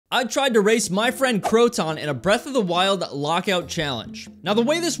I tried to race my friend Croton in a Breath of the Wild lockout challenge. Now the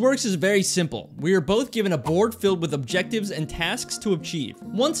way this works is very simple. We are both given a board filled with objectives and tasks to achieve.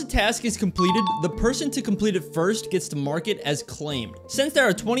 Once a task is completed, the person to complete it first gets to mark it as claimed. Since there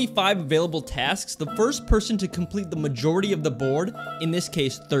are 25 available tasks, the first person to complete the majority of the board, in this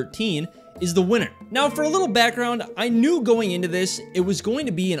case 13, is the winner. Now for a little background, I knew going into this, it was going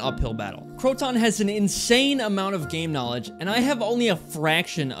to be an uphill battle. Croton has an insane amount of game knowledge, and I have only a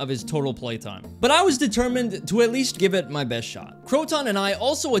fraction of his total playtime. But I was determined to at least give it my best shot. Croton and I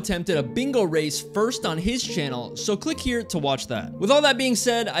also attempted a bingo race first on his channel, so click here to watch that. With all that being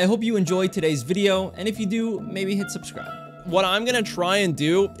said, I hope you enjoyed today's video, and if you do, maybe hit subscribe. What I'm gonna try and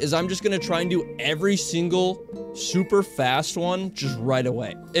do is I'm just gonna try and do every single super fast one just right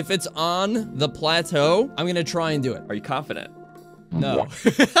away. If it's on the plateau, I'm gonna try and do it. Are you confident? No.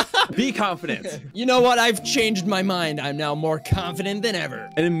 Be confident. You know what? I've changed my mind. I'm now more confident than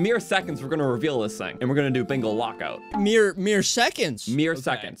ever. And in mere seconds, we're gonna reveal this thing, and we're gonna do bingo lockout. Mere seconds? Mere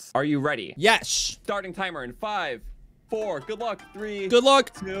seconds. Are you ready? Yes. Starting timer in 5, 4, good luck, 3, good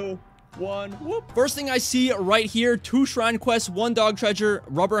luck, 2, 1, whoop. First thing I see right here, 2 shrine quests, 1 dog treasure,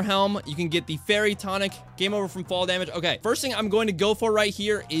 rubber helm. You can get the fairy tonic, game over from fall damage. Okay, first thing I'm going to go for right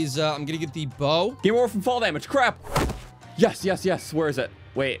here is I'm gonna get the bow. Game over from fall damage, crap. Yes, yes, yes, where is it?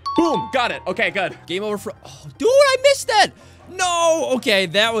 Wait, boom, got it. Okay, good. Game over for, oh, dude, I missed that. No, okay,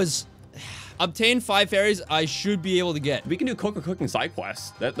 that was, obtain 5 fairies, I should be able to get. We can do Kohga cooking side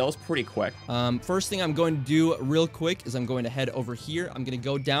quests. That was pretty quick. First thing I'm going to do real quick is I'm going to head over here. I'm going to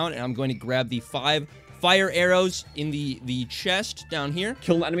go down and I'm going to grab the 5 fire arrows in the chest down here.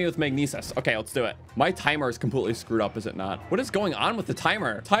 Kill an enemy with magnesis. Okay, let's do it. My timer is completely screwed up, is it not? What is going on with the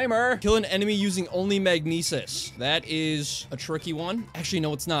timer? Timer! Kill an enemy using only magnesis. That is a tricky one. Actually,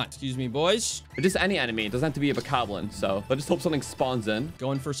 no, it's not. Excuse me, boys. Just any enemy. It doesn't have to be a bokoblin, so let's just hope something spawns in.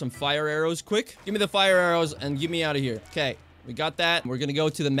 Going for some fire arrows quick. Give me the fire arrows and get me out of here. Okay, we got that. We're gonna go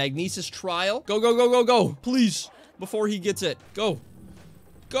to the magnesis trial. Go, go, go, go, go. Please, before he gets it. Go.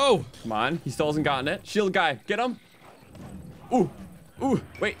 Go. Come on. He still hasn't gotten it. Shield guy. Get him. Ooh. Ooh.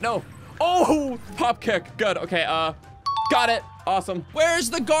 Wait, no. Oh, pop kick. Good. Okay, got it. Awesome. Where's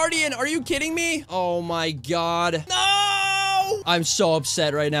the guardian? Are you kidding me? Oh my god. No! I'm so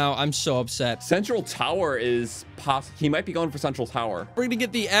upset right now. I'm so upset. Central tower is he might be going for central tower. We're gonna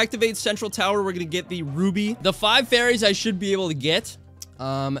get the activate central tower. We're gonna get the ruby. The 5 fairies I should be able to get.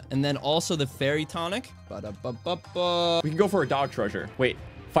 And then also the fairy tonic. We can go for a dog treasure. Wait,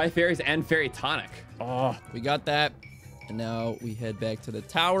 5 fairies and fairy tonic. Oh, we got that. And now we head back to the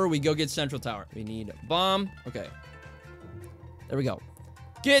tower. We go get central tower. We need bomb. Okay. There we go.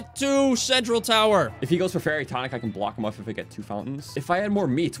 Get to central tower. If he goes for fairy tonic, I can block him off if I get 2 fountains. If I had more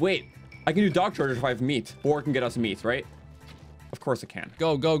meat, wait, I can do dog treasure if I have meat. Or it can get us meat, right? Of course it can.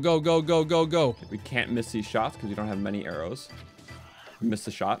 Go, go, go, go, go, go, go. We can't miss these shots because we don't have many arrows. We missed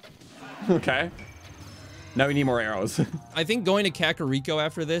the shot. Okay. Now we need more arrows. I think going to Kakariko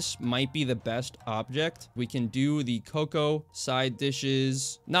after this might be the best object. We can do the cocoa side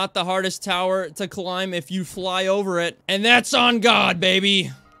dishes. Not the hardest tower to climb if you fly over it. And that's on God,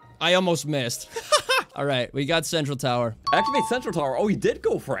 baby. I almost missed. All right, we got central tower. Activate central tower. Oh, he did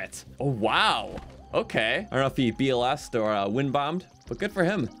go for it. Oh, wow. Okay. I don't know if he BLS'd or wind bombed, but good for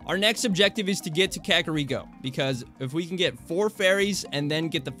him. Our next objective is to get to Kakariko, because if we can get 4 fairies and then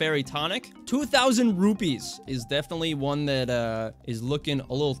get the fairy tonic, 2,000 rupees is definitely one that is looking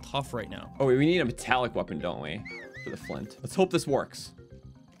a little tough right now. Oh, wait, we need a metallic weapon, don't we? For the flint. Let's hope this works.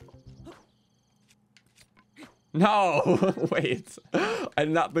 No, wait. I did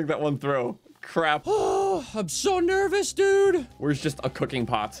not think that one through. Crap. Oh, I'm so nervous, dude. Where's just a cooking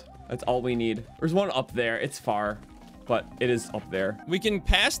pot? That's all we need. There's one up there. It's far, but it is up there. We can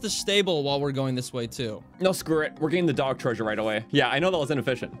pass the stable while we're going this way too. No, screw it. We're getting the dog treasure right away. Yeah, I know that was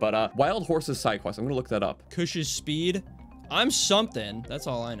inefficient, but wild horses side quest. I'm gonna look that up. Cush's speed. I'm something. That's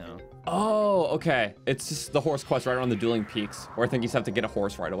all I know. Oh, okay. It's just the horse quest right around the dueling peaks, where I think you just have to get a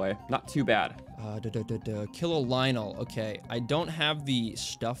horse right away. Not too bad. Kill a Lionel. Okay, I don't have the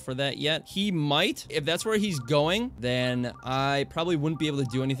stuff for that yet. He might. If that's where he's going, then I probably wouldn't be able to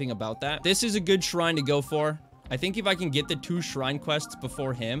do anything about that. This is a good shrine to go for. I think if I can get the 2 shrine quests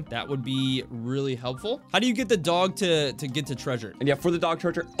before him, that would be really helpful. How do you get the dog to get to treasure? And yeah, for the dog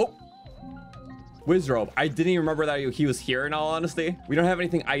treasure. Oh, Wizrobe. I didn't even remember that he was here, in all honesty. We don't have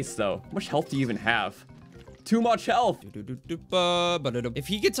anything ice, though. How much health do you even have? Too much health. If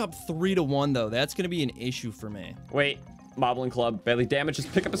he gets up 3-1, though, that's going to be an issue for me. Wait, Moblin Club. Badly damaged.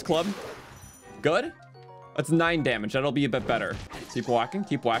 Just pick up his club. Good. That's 9 damage. That'll be a bit better. Keep whacking.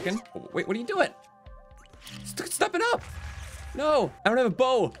 Keep whacking. Wait, what are you doing? Step it up. No, I don't have a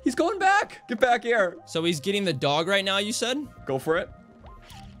bow. He's going back. Get back here. So he's getting the dog right now, you said? Go for it.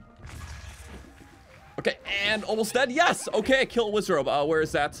 Okay, and almost dead. Yes. Okay, kill Wizrobe. Where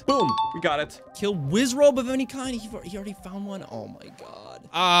is that? Boom. We got it. Kill Wizrobe of any kind? He already found one? Oh my god.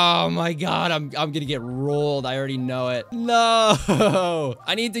 Oh my god. I'm gonna get rolled. I already know it. No.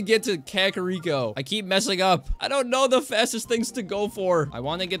 I need to get to Kakariko. I keep messing up. I don't know the fastest things to go for. I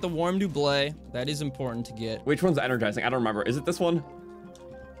want to get the Warm Dublé. That is important to get. Which one's energizing? I don't remember. Is it this one?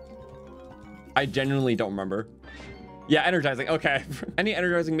 I genuinely don't remember. Yeah, energizing. Okay. Any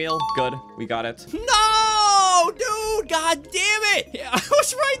energizing meal? Good. We got it. No, dude. God damn it. I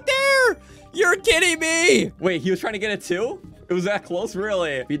was right there. You're kidding me. Wait, he was trying to get it too? It was that close?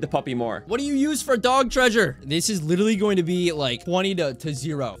 Really? Feed the puppy more. What do you use for dog treasure? This is literally going to be like 20 to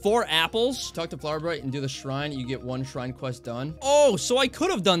 0. 4 apples. Talk to Flower Bright and do the shrine. You get 1 shrine quest done. Oh, so I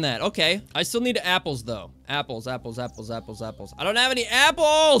could have done that. Okay. I still need apples though. Apples, apples, apples, apples, apples. I don't have any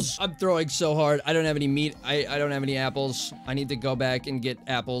apples. I'm throwing so hard. I don't have any meat. I don't have any apples. I need to go back and get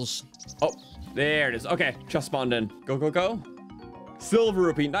apples. Oh, there it is. Okay, just spawned in. Go, go, go. Silver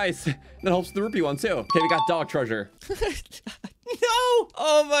rupee, nice. That helps with the rupee one too. Okay, we got dog treasure. No!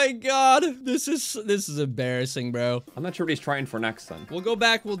 Oh my god. This is embarrassing, bro. I'm not sure what he's trying for next then. We'll go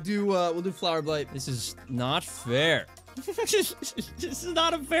back, we'll do Flower Blight. This is not fair. This is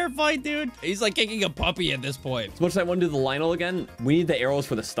not a fair fight, dude. He's like kicking a puppy at this point. As much as I want to do the Lionel again, we need the arrows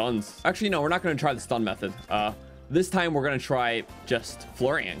for the stuns. Actually, no, we're not going to try the stun method. This time we're going to try just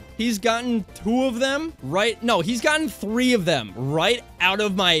flurrying. He's gotten 2 of them, right? No, he's gotten 3 of them right out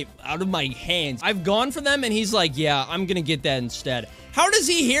of my hands. I've gone for them and he's like, yeah, I'm going to get that instead. How does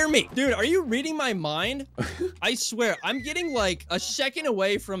he hear me? Dude, are you reading my mind? I swear, I'm getting like a second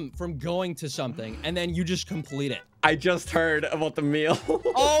away from going to something and then you just complete it. I just heard about the meal.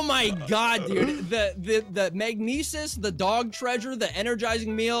 Oh my god, dude. The magnesis, the dog treasure, the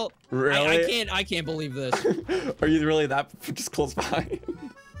energizing meal. Really? I can't believe this. Are you really that just close by?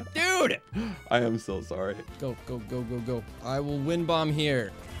 Dude! I am so sorry. Go, go, go, go, go. I will wind bomb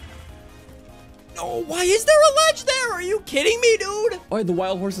here. No, why is there a ledge there? Are you kidding me, dude? Oh, the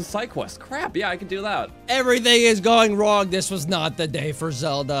wild horse's side quest. Crap, yeah, I can do that. Everything is going wrong. This was not the day for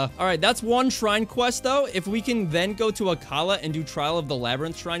Zelda. All right, that's 1 shrine quest, though. If we can then go to Akala and do Trial of the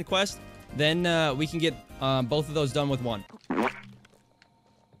Labyrinth shrine quest, then we can get both of those done with 1.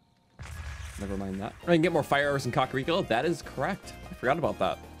 Never mind that. I can get more fire arrows in Kakariko. That is correct. I forgot about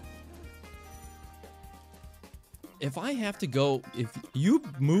that. If I have to go, if you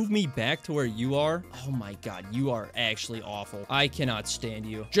move me back to where you are, oh my god, you are actually awful. I cannot stand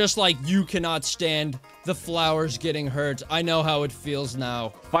you. Just like you cannot stand the flowers getting hurt. I know how it feels now.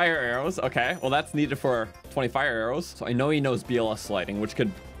 Fire arrows, okay. Well, that's needed for 20 fire arrows. So I know he knows BLS sliding, which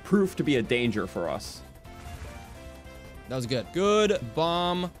could prove to be a danger for us. That was good. Good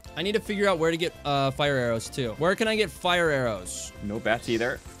bomb. I need to figure out where to get fire arrows too. Where can I get fire arrows? No bats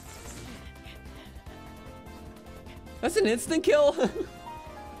either. That's an instant kill.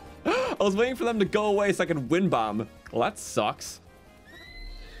 I was waiting for them to go away so I could wind bomb. Well, that sucks.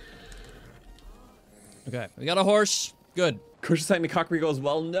 Okay, we got a horse. Good. Kush assigned me Kakariko as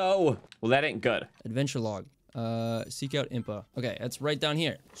well. No. Well, that ain't good. Adventure log. Seek out Impa. Okay, that's right down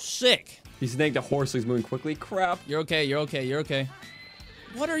here. Sick. He's snagged a horse, so he's moving quickly. Crap. You're okay. You're okay. You're okay.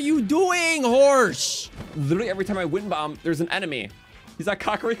 What are you doing, horse? Literally every time I wind bomb, there's an enemy. He's at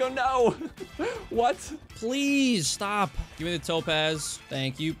Kakariko. No. What? Please stop. Give me the topaz.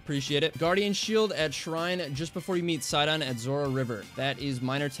 Thank you. Appreciate it. Guardian shield at shrine just before you meet Sidon at Zora River. That is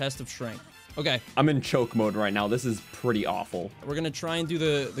minor test of strength. Okay. I'm in choke mode right now. This is pretty awful. We're gonna try and do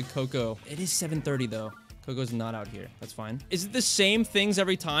the Coco. It is 7:30 though. Coco's not out here. That's fine. Is it the same things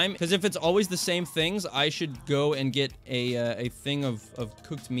every time? Because if it's always the same things, I should go and get a thing of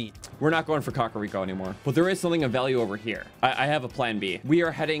cooked meat. We're not going for Kakariko anymore. But there is something of value over here. I have a plan B. We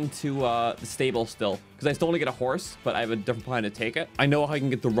are heading to the stable still. Because I still want to get a horse, but I have a different plan to take it. I know how I can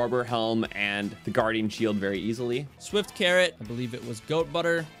get the rubber helm and the guardian shield very easily. Swift carrot. I believe it was goat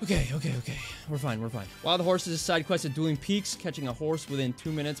butter. Okay. We're fine. Wild horses side quest at Dueling Peaks. Catching a horse within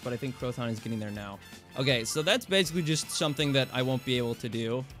 2 minutes, but I think Croton is getting there now. Okay, so that's basically just something that I won't be able to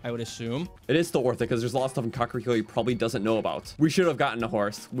do, I would assume. It is still worth it because there's a lot of stuff in Kakariko he probably doesn't know about. We should have gotten a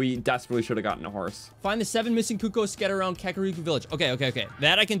horse. We desperately should have gotten a horse. Find the 7 missing Kuko scattered around Kakariko village. Okay.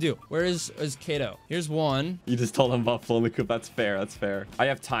 That I can do. Where is Kato? Here's one. You just told him about flowing the coop. That's fair. That's fair. I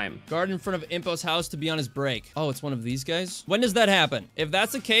have time. Guard in front of Impo's house to be on his break. Oh, it's one of these guys? When does that happen? If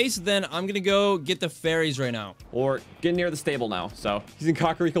that's the case, then I'm gonna go get the fairies right now. Or get near the stable now. So he's in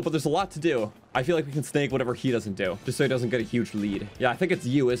Kakariko, but there's a lot to do. I feel like we can snake whatever he doesn't do, just so he doesn't get a huge lead. Yeah, I think it's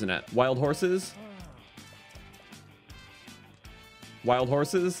you, isn't it? Wild horses? Wild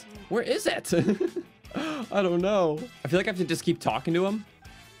horses? Where is it? I don't know. I feel like I have to just keep talking to him.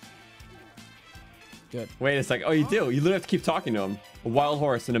 Good. Wait a second. Oh, you do. You literally have to keep talking to him. A wild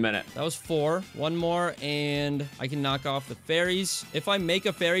horse in a minute. That was 4. One more, and I can knock off the fairies. If I make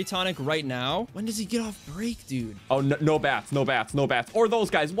a fairy tonic right now, when does he get off break, dude? Oh, no, no bats, no bats, no bats. Or those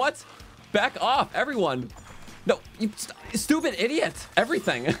guys. What? Back off, everyone. No, you stupid idiot.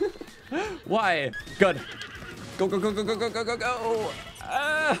 Everything. Why? Good. Go, go, go, go, go, go, go, go, go.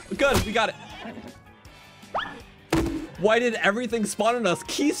 Good, we got it. Why did everything spawn on us?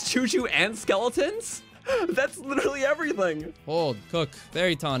 Keys, choo-choo, and skeletons? That's literally everything. Hold, cook,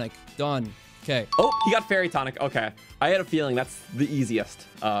 fairy tonic, done. Okay. Oh, he got fairy tonic. Okay. I had a feeling that's the easiest,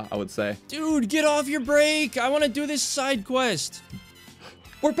 I would say. Dude, get off your break. I want to do this side quest.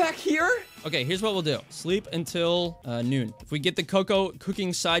 We're back here? Okay, here's what we'll do. Sleep until noon. If we get the cocoa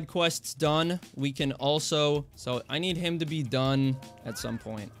cooking side quests done, we can also... So I need him to be done at some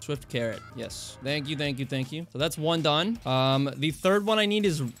point. Swift carrot. Yes. Thank you, thank you, thank you. So that's one done. The third one I need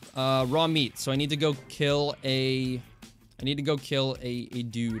is raw meat. So I need to go kill a... I need to go kill a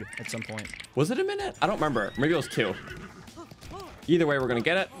dude at some point. Was it a minute? I don't remember. Maybe it was 2. Either way, we're gonna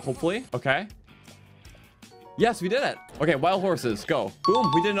get it, hopefully. Okay. Yes, we did it. Okay, wild horses, go.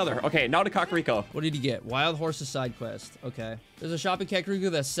 Boom, we did another. Okay, now to Kakariko. What did he get? Wild horses side quest. Okay. There's a shop in Kakariko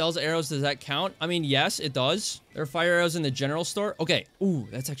that sells arrows. Does that count? I mean, yes, it does. There are fire arrows in the general store. Okay. Ooh,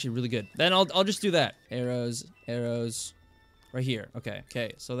 that's actually really good. Then I'll just do that. Arrows, arrows, right here. Okay.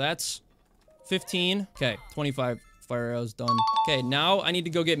 Okay, so that's 15. Okay, 25 fire arrows done. Okay, now I need to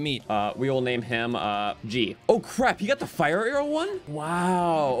go get meat. We will name him G. Oh crap, you got the fire arrow one?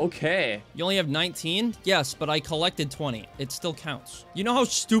 Wow, okay. You only have 19? Yes, but I collected 20. It still counts. You know how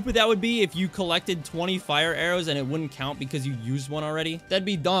stupid that would be if you collected 20 fire arrows and it wouldn't count because you used one already? That'd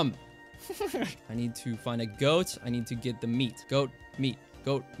be dumb. I need to find a goat. I need to get the meat. Goat, meat.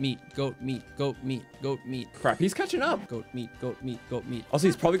 Goat meat, goat meat, goat meat, goat meat. Crap, he's catching up. Goat meat, goat meat, goat meat. Also,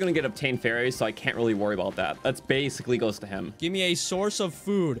 he's probably gonna get obtained fairies, so I can't really worry about that. That's basically goes to him. Give me a source of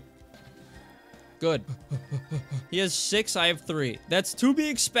food. Good. He has 6, I have 3. That's to be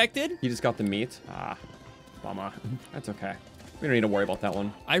expected. He just got the meat. Ah, bummer. That's okay. We don't need to worry about that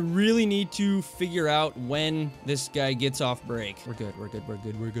one. I really need to figure out when this guy gets off break. We're good, we're good, we're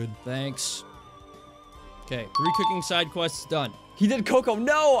good, we're good. Thanks. Okay, 3 cooking side quests done. He did Coco.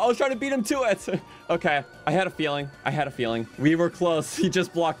 No, I was trying to beat him to it. Okay, I had a feeling. I had a feeling. We were close. He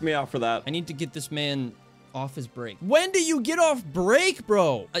just blocked me off for that. I need to get this man off his break. When do you get off break,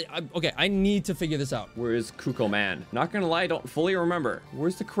 bro? Okay, I need to figure this out. Where is Kuko Man? Not gonna lie, I don't fully remember.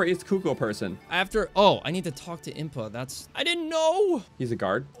 Where's the crazed Kuko person? Oh, I need to talk to Impa. I didn't know. He's a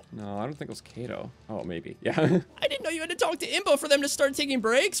guard? No, I don't think it was Kato. Oh, maybe. Yeah. I didn't know you had to talk to Impa for them to start taking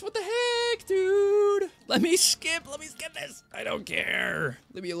breaks. What the heck, dude? Let me skip this. I don't care.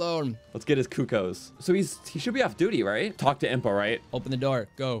 Leave me alone. Let's get his Kukos. So he should be off duty, right? Talk to Impa, right? Open the door.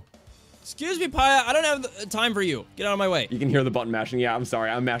 Go. Excuse me, Paya. I don't have the time for you. Get out of my way. You can hear the button mashing. Yeah, I'm sorry.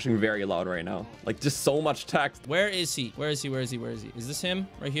 I'm mashing very loud right now. Like, just so much text. Where is he? Where is he? Where is he? Where is he? Is this him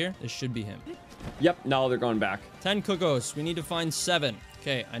right here? This should be him. Yep. No, they're going back. 10 Kukos. We need to find 7.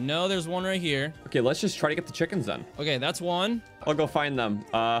 Okay, I know there's one right here. Okay, let's just try to get the chickens then. Okay, that's one. I'll go find them.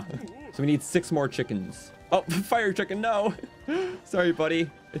 So we need 6 more chickens. Oh, fire chicken, no. Sorry, buddy.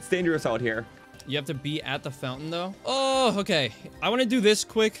 It's dangerous out here. You have to be at the fountain, though. Oh, okay. I want to do this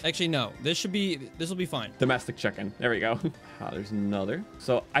quick. Actually, no. This will be fine. Domestic chicken. There we go. There's another.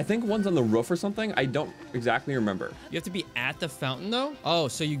 So I think one's on the roof or something. I don't exactly remember. You have to be at the fountain, though? Oh,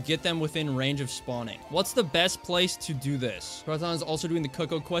 so you get them within range of spawning. What's the best place to do this? Croton is also doing the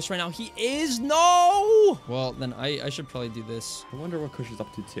Cocoa quest right now. He is? No! Well, then I should probably do this. I wonder what Kush is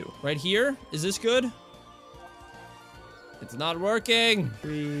up to, too. Right here? Is this good? It's not working.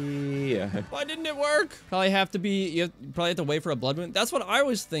 Yeah. Why didn't it work? Probably have to be, you probably have to wait for a blood moon. That's what I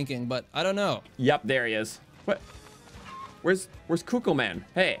was thinking, but I don't know. Yep, there he is. What? Where's Kuko Man?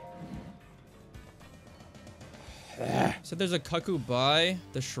 Hey. So there's a cuckoo by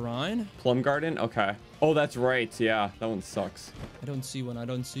the shrine? Plum Garden? Okay. Oh, that's right. Yeah, that one sucks. I don't see one. I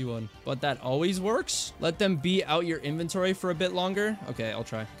don't see one. But that always works. Let them be out your inventory for a bit longer. Okay, I'll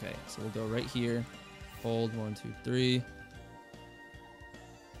try. Okay, so we'll go right here. Hold 1, 2, 3.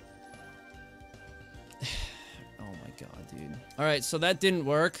 Oh my god, dude. All right, so that didn't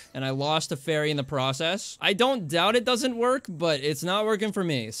work, and I lost a fairy in the process. I don't doubt it doesn't work, but it's not working for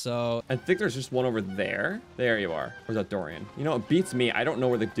me, so... I think there's just one over there. There you are. Where's that Dorian? You know, it beats me. I don't know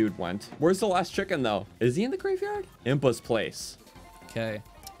where the dude went. Where's the last chicken, though? Is he in the graveyard? Impa's place. Okay.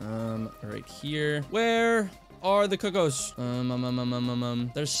 Right here. Where are the cocos?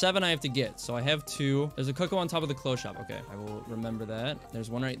 There's 7 I have to get, so I have 2. There's a coco on top of the clothes shop. Okay, I will remember that. There's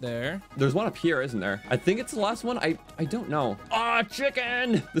one right there. There's one up here, isn't there? I think it's the last one. I don't know. Ah,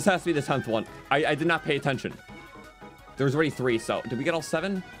 chicken! This has to be the 10th one. I did not pay attention. There was already 3, so did we get all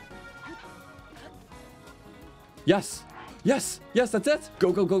 7? Yes. Yes. Yes, that's it.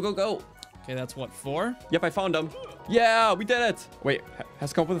 Go, go, go, go, go. Okay, that's what, 4? Yep, I found them. Yeah, we did it. Wait,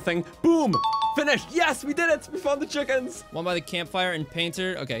 has to come up with a thing. Boom. Finished. Yes, we did it. We found the chickens. One by the campfire and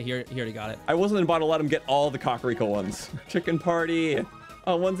painter. Okay, he already got it. I wasn't about to let him get all the Cocorico ones. Chicken party.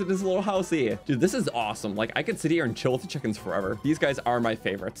 Oh, one's in his little housey. Dude, this is awesome. Like, I could sit here and chill with the chickens forever. These guys are my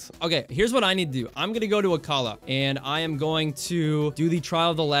favorites. Okay, here's what I need to do. I'm going to go to Akala, and I am going to do the Trial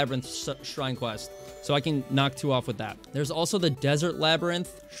of the Labyrinth Shrine Quest, so I can knock 2 off with that. There's also the Desert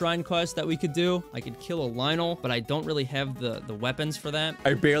Labyrinth Shrine Quest that we could do. I could kill a Lionel, but I don't really have the weapons for that.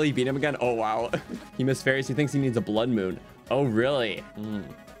 I barely beat him again. Oh, wow. He missed fairies. He thinks he needs a blood moon. Oh, really?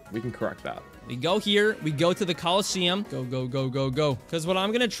 We can correct that. We go here. We go to the Colosseum. Go, go, go, go, go. Because what I'm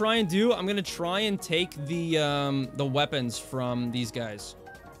going to try and do, I'm going to try and take the weapons from these guys.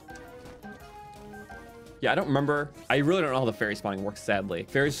 Yeah, I don't remember. I really don't know how the fairy spawning works, sadly.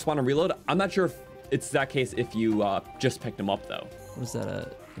 Fairies spawn and reload. I'm not sure if it's that case if you just picked them up, though. What is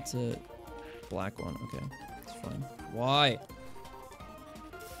that? It's a black one. Okay, it's fine. Why?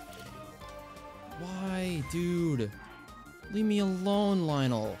 Why, dude? Leave me alone,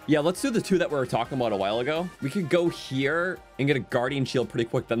 Lionel. Yeah, let's do the 2 that we were talking about a while ago. We could go here and get a guardian shield pretty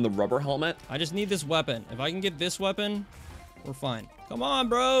quick, then the rubber helmet. I just need this weapon. If I can get this weapon, we're fine. Come on,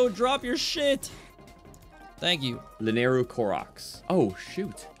 bro. Drop your shit. Thank you. Lineru Koroks. Oh,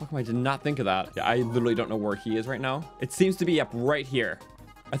 shoot. How come I did not think of that? Yeah, I literally don't know where he is right now. It seems to be up right here.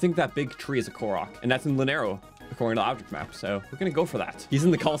 I think that big tree is a Korok, and that's in Lineru, according to the object map, so we're gonna go for that. He's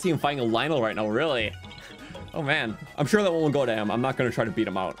in the Colosseum fighting a Lionel right now, really? Oh, man. I'm sure that one will go to him. I'm not gonna try to beat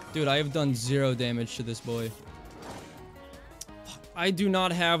him out. Dude, I have done 0 damage to this boy. I do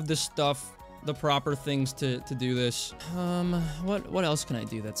not have the stuff, the proper things to do this. What else can I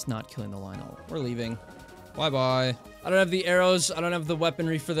do that's not killing the Lionel? We're leaving. Bye-bye. I don't have the arrows. I don't have the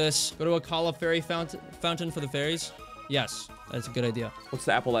weaponry for this. Go to a Kala fairy fountain for the fairies. Yes, that's a good idea. What's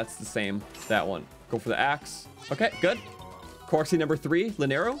the apple that's the same? That one. Go for the axe. Okay, good. Koroksi number 3,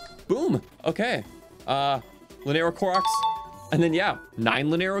 Lineru. Boom. Okay. Lineru Koroks. And then, yeah, 9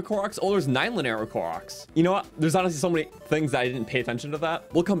 Lineru Koroks. Oh, there's 9 Lineru Koroks. You know what? There's honestly so many things that I didn't pay attention to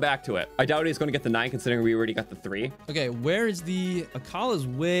that. We'll come back to it. I doubt he's going to get the 9 considering we already got the 3. Okay, where is the... Akala's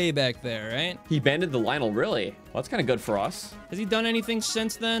way back there, right? He banded the Lionel, really? Well, that's kind of good for us. Has he done anything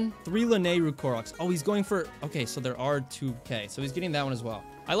since then? 3 Lineru Koroks. Oh, he's going for... Okay, so there are 2K. So he's getting that one as well.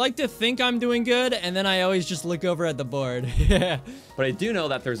 I like to think I'm doing good, and then I always just look over at the board. But I do know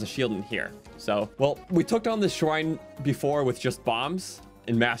that there's a shield in here. So, well, we took down this shrine before with just bombs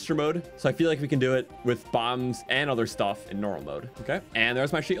in master mode. So I feel like we can do it with bombs and other stuff in normal mode. Okay, and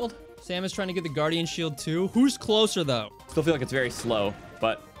there's my shield. Sam is trying to get the guardian shield too. Who's closer though? Still feel like it's very slow,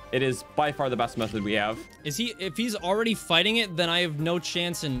 but it is by far the best method we have. Is he, if he's already fighting it, then I have no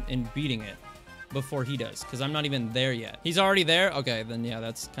chance in beating it before he does, because I'm not even there yet. He's already there? Okay, then yeah,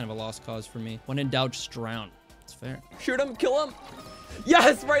 that's kind of a lost cause for me. When in doubt, just drown. It's fair. Shoot him, kill him.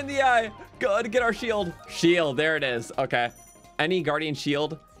 Yes, right in the eye. Good, get our shield. Shield, there it is. Okay. Any guardian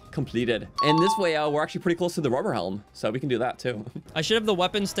shield completed. And this way, we're actually pretty close to the rubber helm, so we can do that too. I should have the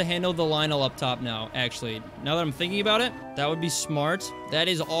weapons to handle the Lionel up top now, actually. Now that I'm thinking about it, that would be smart. That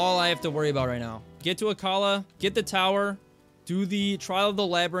is all I have to worry about right now. Get to Akala, get the tower, do the Trial of the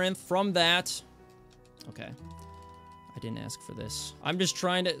Labyrinth. From that... Okay. I didn't ask for this. I'm just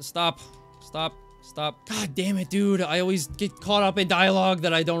trying to... Stop. God damn it, dude. I always get caught up in dialogue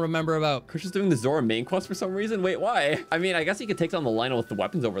that I don't remember about. Kush is doing the Zora main quest for some reason? Wait, why? I mean, I guess you could take down the Lionel with the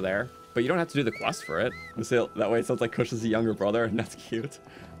weapons over there, but you don't have to do the quest for it. That way it sounds like Kush is a younger brother, and that's cute.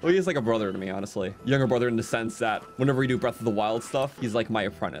 Well, he's like a brother to me, honestly. Younger brother in the sense that whenever we do Breath of the Wild stuff, he's like my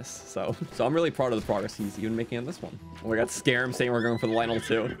apprentice. So I'm really proud of the progress he's even making on this one. Oh, we got Scarum saying we're going for the Lionel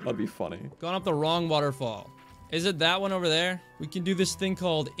too. That'd be funny. Going up the wrong waterfall. Is it that one over there? We can do this thing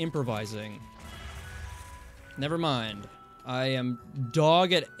called improvising. Never mind. I am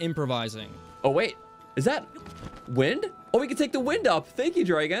dog at improvising. Oh, wait. Is that wind? Oh, we can take the wind up. Thank you,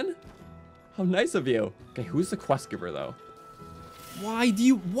 Dragon. How nice of you. Okay, who's the quest giver, though?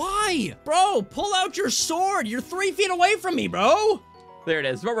 Why? Bro, pull out your sword. You're 3 feet away from me, bro. There it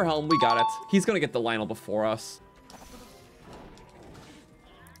is. Rubber helm. We got it. He's going to get the Lionel before us.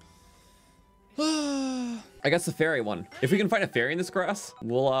 I guess the fairy one. If we can find a fairy in this grass,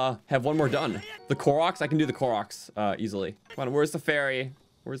 we'll have one more done. The Koroks, I can do the Koroks easily. Come on, where's the fairy?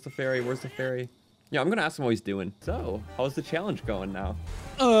 Where's the fairy? Where's the fairy? Yeah, I'm gonna ask him how he's doing. So, how's the challenge going now?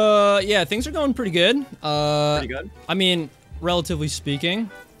 Yeah, things are going pretty good. Pretty good? I mean, relatively speaking.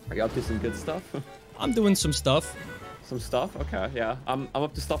 Are you up to some good stuff? I'm doing some stuff. Some stuff? Okay, yeah. I'm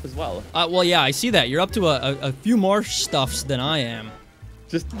up to stuff as well. Well, yeah, I see that. You're up to a few more stuffs than I am.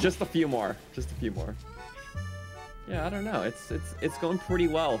 Just a few more. Just a few more. Yeah, I don't know. It's going pretty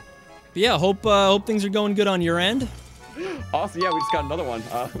well. But yeah, hope things are going good on your end. Awesome. Yeah, we just got another one.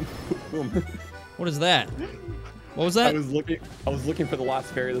 Boom. What is that? What was that? I was looking for the last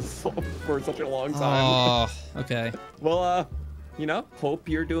fairy for such a long time. Oh, okay. Well, you know, hope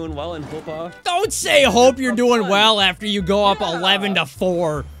you're doing well and hope Don't say hope you're doing well after you go up 11 to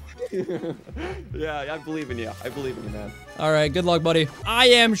 4. Yeah, I believe in you. I believe in you, man. All right, good luck, buddy. I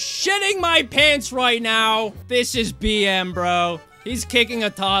am shitting my pants right now. This is BM, bro. He's kicking a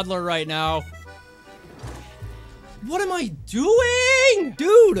toddler right now. What am I doing?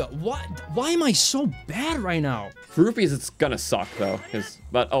 Dude, why am I so bad right now? For rupees, it's gonna suck, though.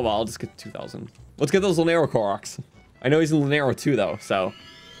 But, oh well, I'll just get 2,000. Let's get those Linero Koroks. I know he's in Linero too, though, so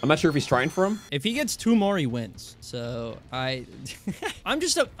I'm not sure if he's trying for him. If he gets 2 more, he wins. So I'm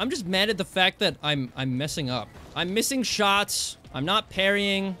just mad at the fact that I'm messing up. I'm missing shots. I'm not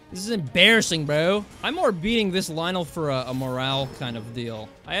parrying. This is embarrassing, bro. I'm more beating this Lionel for a morale kind of deal.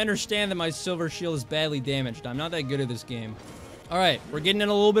 I understand that my silver shield is badly damaged. I'm not that good at this game. All right, we're getting in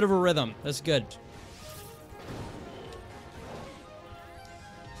a little bit of a rhythm. That's good.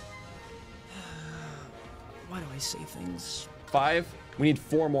 Why do I say things? 5. We need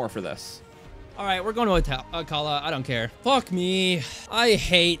 4 more for this. All right, we're going to Akala. I don't care. Fuck me. I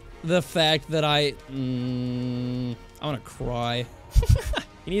hate the fact that I want to cry.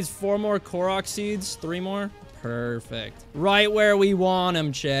 He needs 4 more Korok seeds. 3 more. Perfect. Right where we want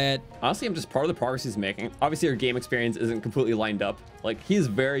him, chat. Honestly, I'm just proud of the progress he's making. Obviously, our game experience isn't completely lined up. Like, he's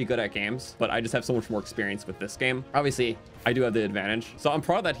very good at games, but I just have so much more experience with this game. Obviously, I do have the advantage. So I'm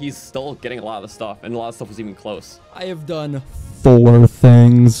proud that he's still getting a lot of the stuff, and a lot of stuff was even close. I have done 4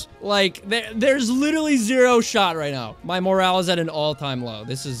 things. Like, there's literally 0 shot right now. My morale is at an all-time low.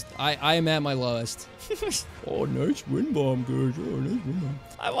 This is, I am at my lowest. Oh, nice wind bomb, guys. Oh, nice wind bomb.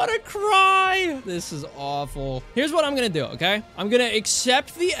 I want to cry. This is awful. Here's what I'm going to do, okay? I'm going to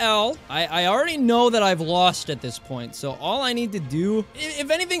accept the L. I already know that I've lost at this point, so all I need to do, if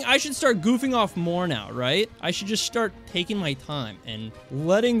anything, I should start goofing off more now, right? I should just start taking my time and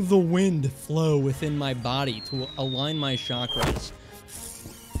letting the wind flow within my body to align my chakras.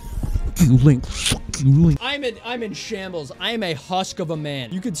 Link. I'm in shambles. I am a husk of a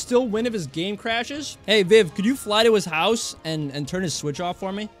man. You could still win if his game crashes. Hey, Viv, could you fly to his house and turn his switch off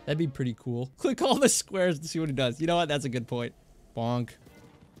for me? That'd be pretty cool. Click all the squares to see what he does. You know what? That's a good point. Bonk.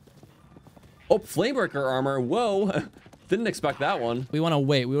 Oh, Flamebreaker armor. Whoa. Didn't expect that one. We want to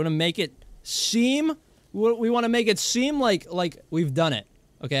wait. We want to make it seem... We want to make it seem like we've done it.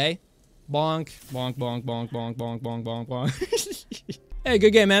 Okay? Bonk. Bonk, bonk, bonk, bonk, bonk, bonk, bonk, bonk. Hey,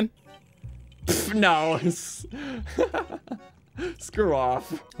 good game, man. No. Screw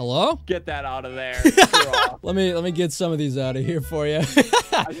off. Hello? Get that out of there. Screw off. Let me get some of these out of here for you. I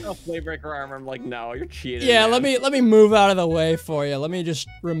saw Flamebreaker armor. I'm like, no, you're cheating. Yeah, man. let me move out of the way for you. Let me just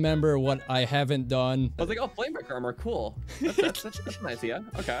remember what I haven't done. I was like, oh, Flamebreaker armor, cool. That's nice, yeah.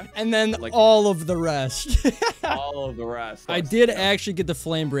 Okay. And then like, all of the rest. all of the rest. I did actually get the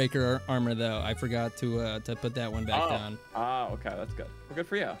Flamebreaker armor though. I forgot to put that one back down. Ah, okay, that's good. Well, good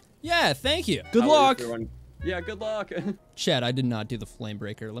for you. Yeah, thank you. Good luck. Yeah, good luck. Chad, I did not do the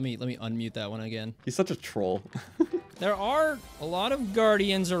Flamebreaker. Let me unmute that one again. He's such a troll. There are a lot of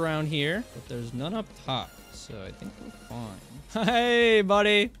guardians around here, but there's none up top, so I think we're fine. Hey,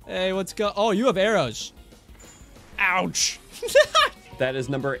 buddy. Hey, what's go? Oh, you have arrows. Ouch. That is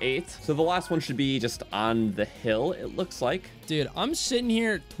number 8. So the last one should be just on the hill, it looks like. Dude, I'm sitting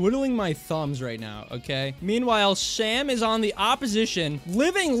here twiddling my thumbs right now, okay? Meanwhile, Sam is on the opposition,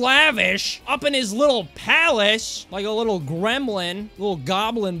 living lavish up in his little palace, like a little gremlin, little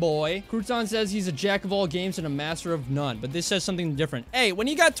goblin boy. Crouton says he's a jack of all games and a master of none, but this says something different. Hey, when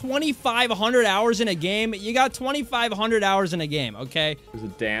you got 2,500 hours in a game, you got 2,500 hours in a game, okay? There's a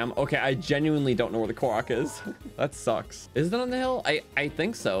dam. Okay, I genuinely don't know where the Korok is. That sucks. Is it on the hill? I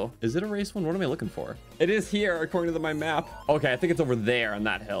think so. Is it a race one? What am I looking for? It is here, according to my map. Okay, I think it's over there on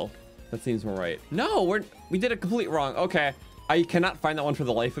that hill. That seems more right. No, we did it completely wrong. Okay, I cannot find that one for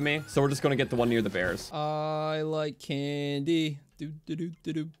the life of me, so we're just gonna get the one near the bears. I like candy. You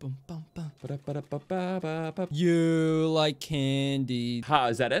like candy. Ha,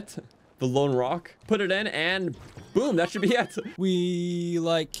 is that it? The lone rock? Put it in and boom, that should be it. We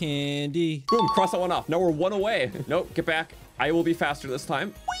like candy. Boom, cross that one off. Now we're 1 away. Nope, get back. I will be faster this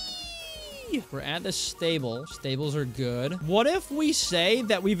time. We're at the stable. Stables are good. What if we say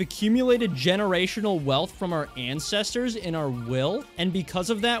that we've accumulated generational wealth from our ancestors in our will, and because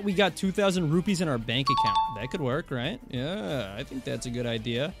of that, we got 2,000 rupees in our bank account? That could work, right? Yeah, I think that's a good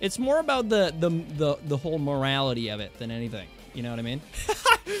idea. It's more about the whole morality of it than anything. You know what I mean?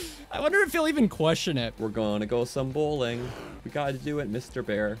 I wonder if he'll even question it. We're gonna go some bowling. We gotta do it, Mr.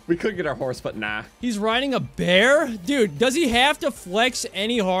 Bear. We could get our horse, but nah. He's riding a bear? Dude, does he have to flex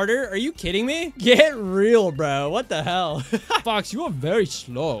any harder? Are you kidding me? Get real, bro. What the hell? Fox, you are very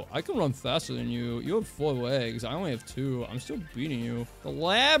slow. I can run faster than you. You have 4 legs. I only have 2. I'm still beating you. The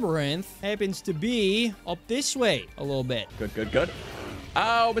labyrinth happens to be up this way a little bit. Good, good, good.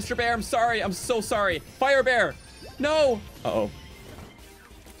 Oh, Mr. Bear, I'm sorry. I'm so sorry. Fire bear. No. Uh-oh.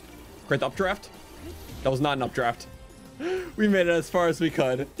 Great, the updraft? That was not an updraft. We made it as far as we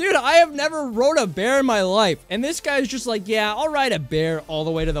could. Dude, I have never rode a bear in my life. And this guy's just like, yeah, I'll ride a bear all the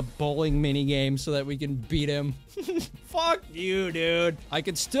way to the bowling minigame so that we can beat him. Fuck you, dude. I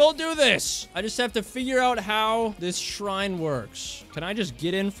can still do this. I just have to figure out how this shrine works. Can I just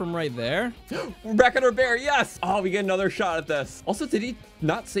get in from right there? We're back at our bear, yes! Oh, we get another shot at this. Also, did he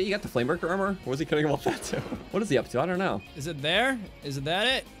not say you got the flamebreaker armor? Or was he kidding about that too? What is he up to? I don't know. Is it there? Is that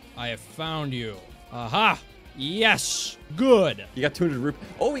it? I have found you. Aha! Yes! Good. You got 200 rupees.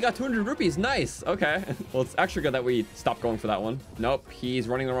 Oh, we got 200 rupees. Nice. Okay. Well, it's actually good that we stopped going for that one. Nope. He's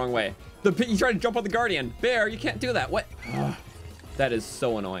running the wrong way. He tried to jump on the guardian. Bear, you can't do that. What? That is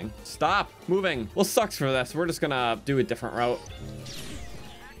so annoying. Stop moving. Well, sucks for this. We're just gonna do a different route.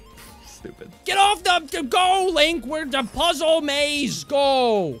 Stupid. Get off the go, Link. We're the puzzle maze.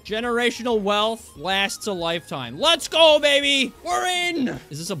 Go. Generational wealth lasts a lifetime. Let's go, baby. We're in.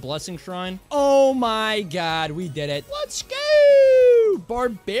 Is this a blessing shrine? Oh my God, we did it. Let's go.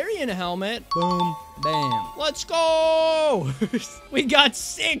 Barbarian helmet. Boom. Bam. Let's go. We got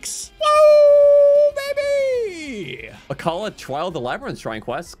 6. Woo, baby. Akala trialed the Labyrinth Shrine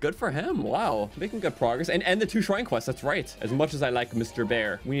quest. Good for him. Wow. Making good progress. And the 2 shrine quests. That's right. As much as I like Mr.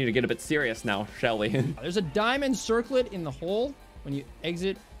 Bear, we need to get a bit serious now, shall we? There's a diamond circlet in the hole when you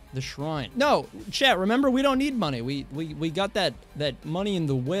exit the shrine. No, chat, remember, we don't need money. We got that money in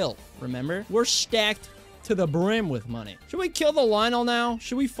the will, remember? We're stacked to the brim with money. Should we kill the Lionel now?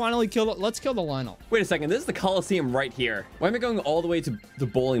 Should we finally kill the... Let's kill the Lionel. Wait a second. This is the Colosseum right here. Why am I going all the way to the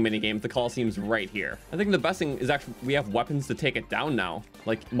bowling minigame if the Colosseum's right here? I think the best thing is actually we have weapons to take it down now.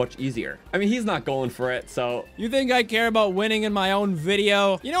 Like, much easier. I mean, he's not going for it, so... You think I care about winning in my own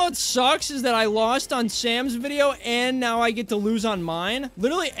video? You know what sucks is that I lost on Sam's video and now I get to lose on mine.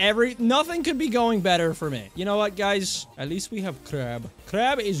 Literally nothing could be going better for me. You know what, guys? At least we have Crab.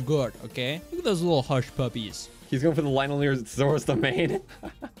 Crab is good, okay? Look at those little hush puppies. He's going for the Lionel near Zora's domain.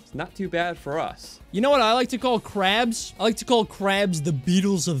 It's not too bad for us. You know what I like to call crabs? I like to call crabs the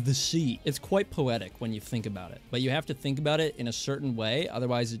Beatles of the sea. It's quite poetic when you think about it, but you have to think about it in a certain way.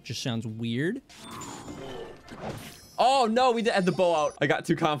 Otherwise, it just sounds weird. Oh, no, we had the bow out. I got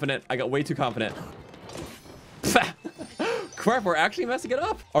too confident. I got way too confident. Crap, we're actually messing it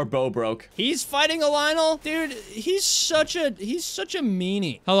up. Our bow broke. He's fighting a Lionel? Dude, he's such a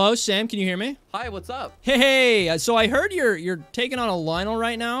meanie. Hello, Sam, can you hear me? Hi, what's up? Hey, so I heard you're taking on a Lionel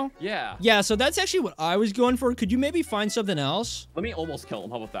right now? Yeah. Yeah, so that's actually what I was going for. Could you maybe find something else? Let me almost kill him.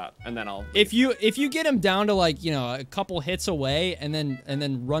 How about that? And then I'll... If you get him down to, like, you know, a couple hits away and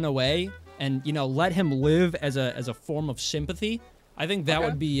then run away and, you know, let him live as a form of sympathy, I think that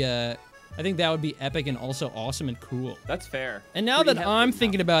would be I think that would be epic and also awesome and cool. That's fair. And now that I'm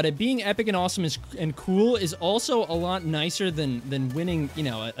thinking about it, being epic and awesome and cool is also a lot nicer than winning, you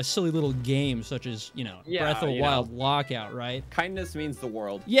know, a silly little game such as, you know, Breath of the Wild Lockout, right? Kindness means the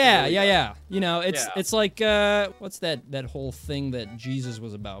world. Yeah, yeah. You know, it's like, what's that whole thing that Jesus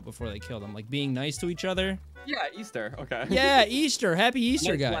was about before they killed him? Like being nice to each other? Yeah, Easter. Okay. Yeah, Easter. Happy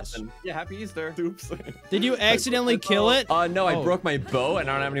Easter, guys. Lesson. Yeah, happy Easter. Oops. Did you accidentally kill it? No, I broke my bow and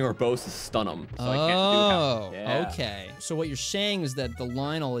I don't have any more bows to stun him. So I can't do that. Yeah. Okay. So what you're saying is that the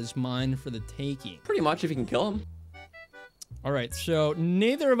Lionel is mine for the taking. Pretty much, if you can kill him. All right, so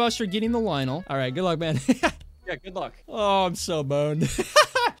neither of us are getting the Lionel. All right, good luck, man. Yeah, good luck. Oh, I'm so boned.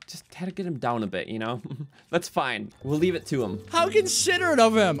 Just had to get him down a bit, you know? That's fine. We'll leave it to him. How considerate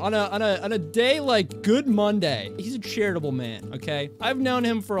of him on a day like Good Monday. He's a charitable man, okay? I've known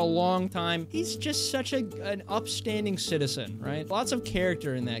him for a long time. He's just such an upstanding citizen, right? Lots of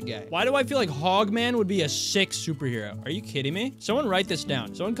character in that guy. Why do I feel like Hogman would be a sick superhero? Are you kidding me? Someone write this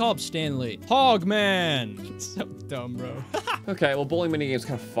down. Someone call up Stan Lee. Hogman. It's so dumb, bro. Okay, well, bowling minigame's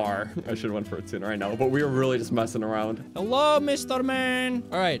kind of far. I should have went for it sooner, I know. But we were really just messing around. Hello, Mr. Man.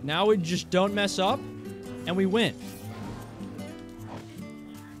 All right, now we just don't mess up, and we win.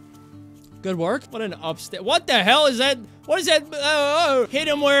 Good work. What an upstep. What the hell is that? What is that? Hit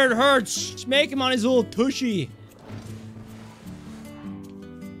him where it hurts. Smack him on his little tushy.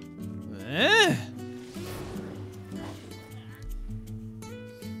 Yeah.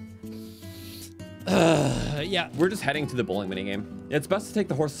 We're just heading to the bowling minigame. It's best to take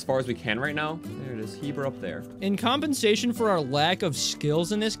the horse as far as we can right now. There it is, Heber up there. In compensation for our lack of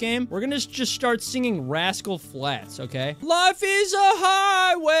skills in this game, we're gonna just start singing Rascal Flats, okay? Life is a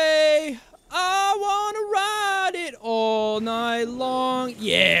highway. I wanna ride it all night long.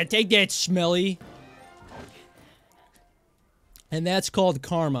 Yeah, take that, Smelly. And that's called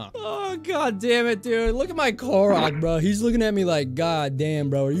karma. Oh, god damn it, dude. Look at my Korok, bro. He's looking at me like, god damn,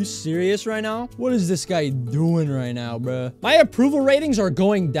 bro. Are you serious right now? What is this guy doing right now, bro? My approval ratings are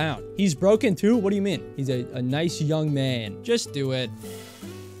going down. He's broken too? What do you mean? He's a nice young man. Just do it.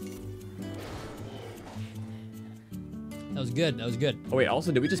 That was good. That was good. Oh, wait.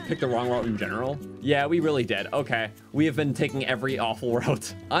 Also, did we just pick the wrong route in general? Yeah, we really did. Okay. We have been taking every awful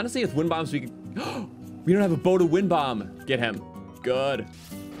route. Honestly, with wind bombs, we could... We don't have a botw wind bomb. Get him. Good.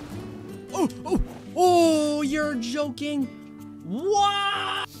 Oh, you're joking.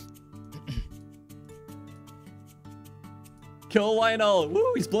 What? Kill Lionel.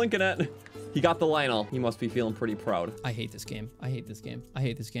 Woo, he's blinking it. He got the Lionel. He must be feeling pretty proud. I hate this game. I hate this game. I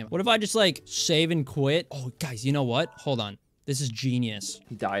hate this game. What if I just like save and quit? Oh, guys, you know what? Hold on. This is genius.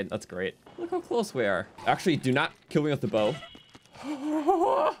 He died. That's great. Look how close we are. Actually, do not kill me with the bow.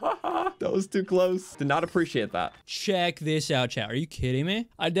 That was too close. Did not appreciate that. Check this out, chat. Are you kidding me?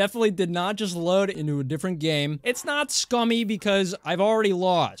 I definitely did not just load into a different game. It's not scummy because I've already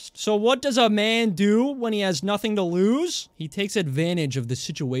lost. So what does a man do when he has nothing to lose? He takes advantage of the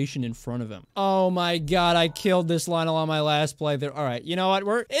situation in front of him. Oh my god, I killed this Lionel on my last playthrough. All right, you know what?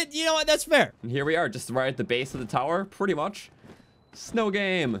 You know what? That's fair. And here we are, just right at the base of the tower, pretty much. Snow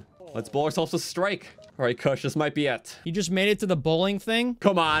game. Let's bowl ourselves a strike. All right, Kush, this might be it. You just made it to the bowling thing?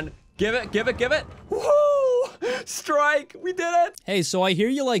 Come on. Give it, give it, give it. Woo! Strike! We did it! Hey, so I hear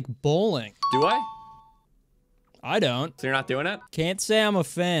you like bowling. Do I? I don't. So you're not doing it? Can't say I'm a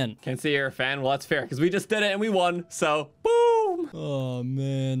fan. Can't say you're a fan? Well, that's fair, because we just did it and we won, so boom! Oh,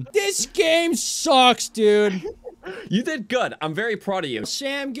 man. This game sucks, dude. You did good. I'm very proud of you.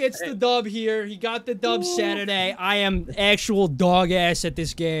 Sam gets the dub here. He got the dub Saturday. I am actual dog ass at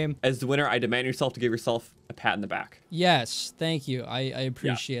this game. As the winner, I demand yourself to give yourself a pat in the back. Yes, thank you. I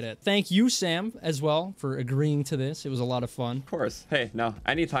appreciate it. Thank you, Sam, as well, for agreeing to this. It was a lot of fun. Of course. Hey, no,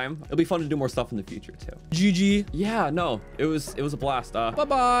 anytime. It'll be fun to do more stuff in the future, too. GG. Yeah, no, it was a blast.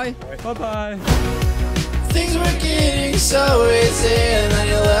 Bye-bye. Right, bye-bye. Things were getting so easy, and then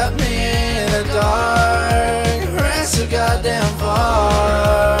you left me in the dark. Ran so goddamn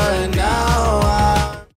far.